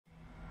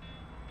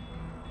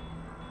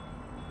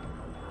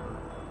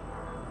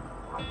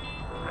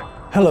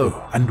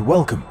Hello and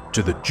welcome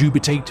to the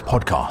Dubitate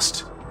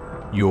podcast,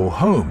 your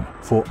home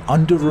for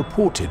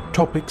underreported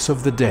topics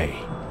of the day,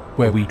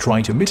 where we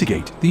try to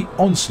mitigate the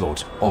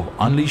onslaught of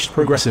unleashed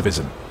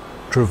progressivism,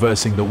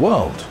 traversing the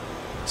world,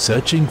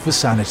 searching for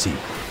sanity.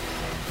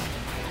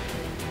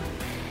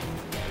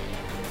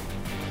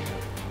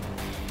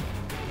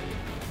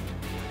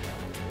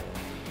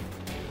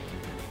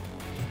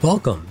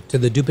 Welcome to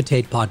the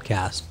Dubitate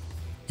podcast.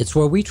 It's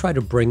where we try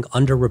to bring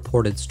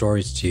underreported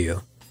stories to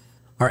you.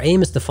 Our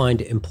aim is to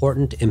find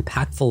important,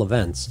 impactful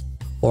events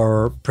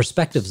or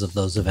perspectives of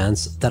those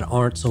events that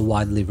aren't so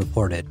widely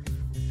reported.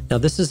 Now,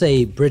 this is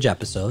a bridge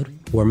episode.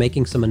 We're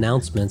making some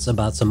announcements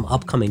about some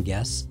upcoming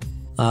guests,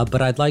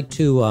 but I'd like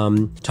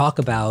to talk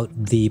about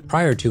the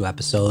prior two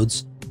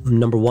episodes,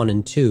 number 1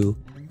 and 2,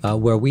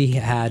 where we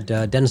had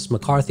Dennis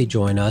McCarthy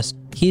join us.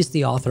 He's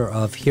the author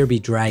of Here Be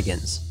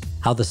Dragons: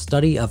 How the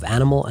Study of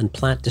Animal and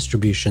Plant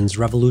Distributions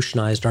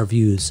Revolutionized Our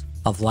Views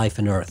of Life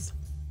and Earth.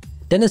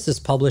 Dennis is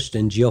published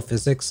in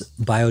geophysics,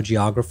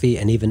 biogeography,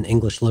 and even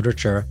English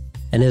literature,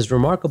 and his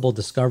remarkable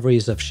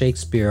discoveries of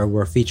Shakespeare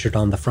were featured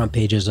on the front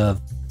pages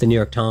of the New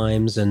York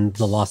Times and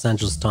the Los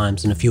Angeles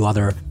Times and a few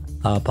other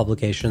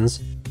publications.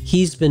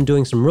 He's been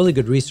doing some really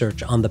good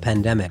research on the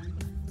pandemic,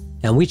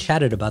 and we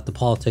chatted about the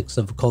politics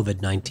of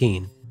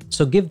COVID-19.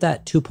 So give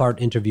that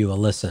two-part interview a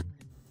listen.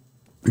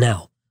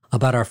 Now,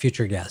 about our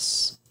future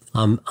guests.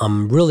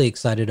 I'm really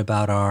excited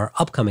about our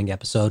upcoming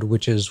episode,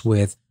 which is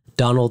with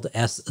Donald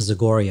S.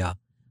 Zagoria,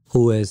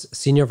 who is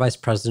Senior Vice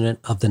President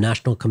of the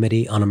National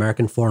Committee on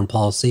American Foreign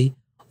Policy,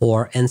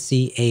 or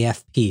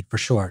NCAFP for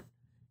short.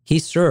 He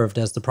served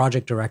as the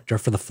project director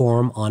for the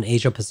Forum on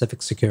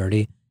Asia-Pacific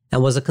Security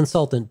and was a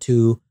consultant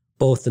to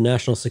both the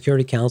National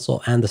Security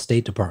Council and the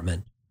State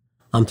Department.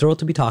 I'm thrilled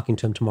to be talking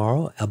to him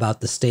tomorrow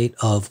about the state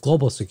of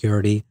global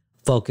security,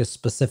 focused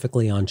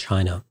specifically on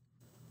China.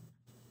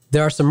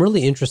 There are some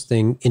really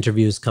interesting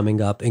interviews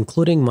coming up,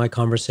 including my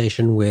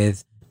conversation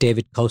with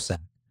David Kosak.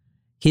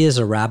 He is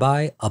a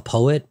rabbi, a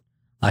poet,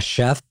 a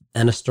chef,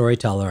 and a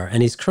storyteller,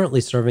 and he's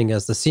currently serving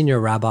as the senior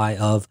rabbi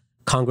of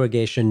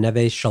Congregation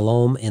Neve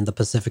Shalom in the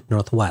Pacific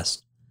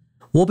Northwest.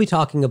 We'll be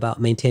talking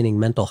about maintaining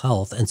mental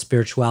health and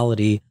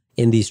spirituality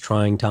in these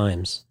trying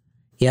times.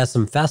 He has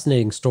some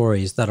fascinating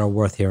stories that are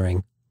worth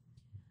hearing.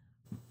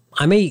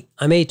 I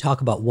may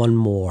talk about one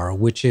more,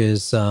 which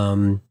is,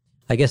 I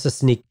guess, a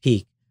sneak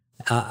peek.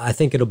 I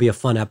think it'll be a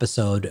fun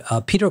episode.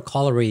 Peter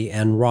Collery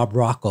and Rob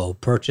Rocco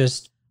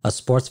purchased a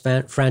sports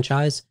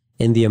franchise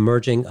in the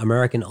emerging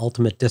American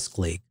Ultimate Disc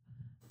League.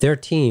 Their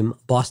team,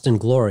 Boston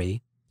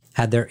Glory,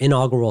 had their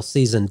inaugural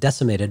season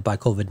decimated by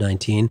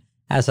COVID-19,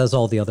 as has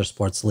all the other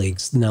sports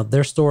leagues. Now,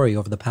 their story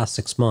over the past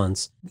 6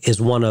 months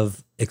is one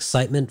of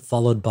excitement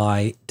followed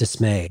by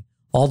dismay,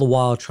 all the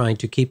while trying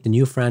to keep the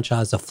new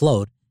franchise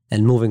afloat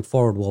and moving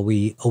forward while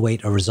we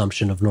await a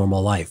resumption of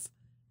normal life.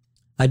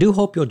 I do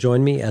hope you'll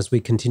join me as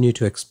we continue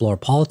to explore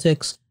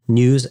politics,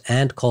 news,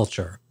 and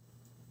culture.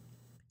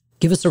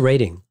 Give us a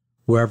rating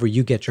wherever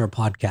you get your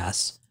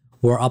podcasts.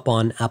 We're up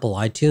on Apple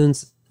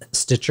iTunes,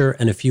 Stitcher,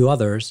 and a few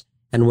others,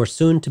 and we're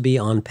soon to be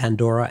on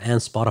Pandora and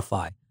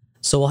Spotify.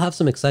 So we'll have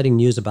some exciting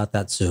news about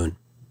that soon.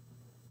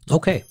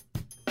 Okay,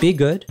 be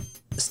good,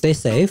 stay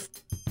safe,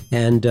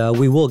 and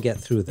we will get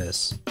through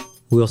this.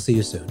 We'll see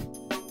you soon.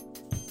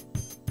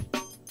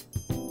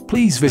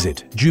 Please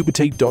visit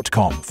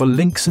Dubitate.com for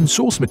links and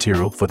source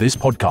material for this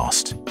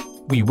podcast.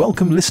 We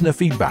welcome listener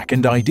feedback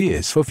and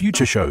ideas for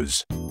future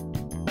shows.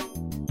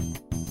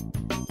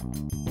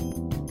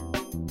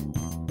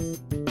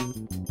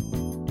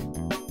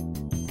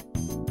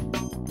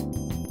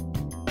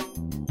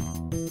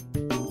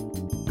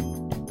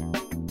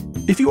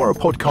 If you are a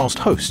podcast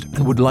host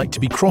and would like to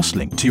be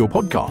cross-linked to your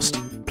podcast,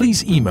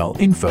 please email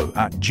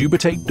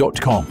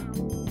info@dubitate.com.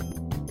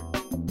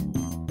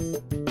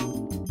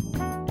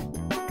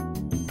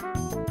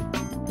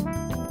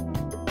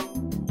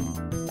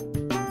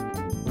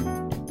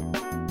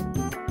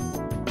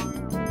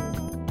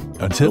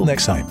 Until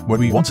next time, when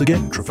we once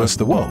again traverse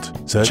the world,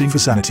 searching for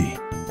sanity.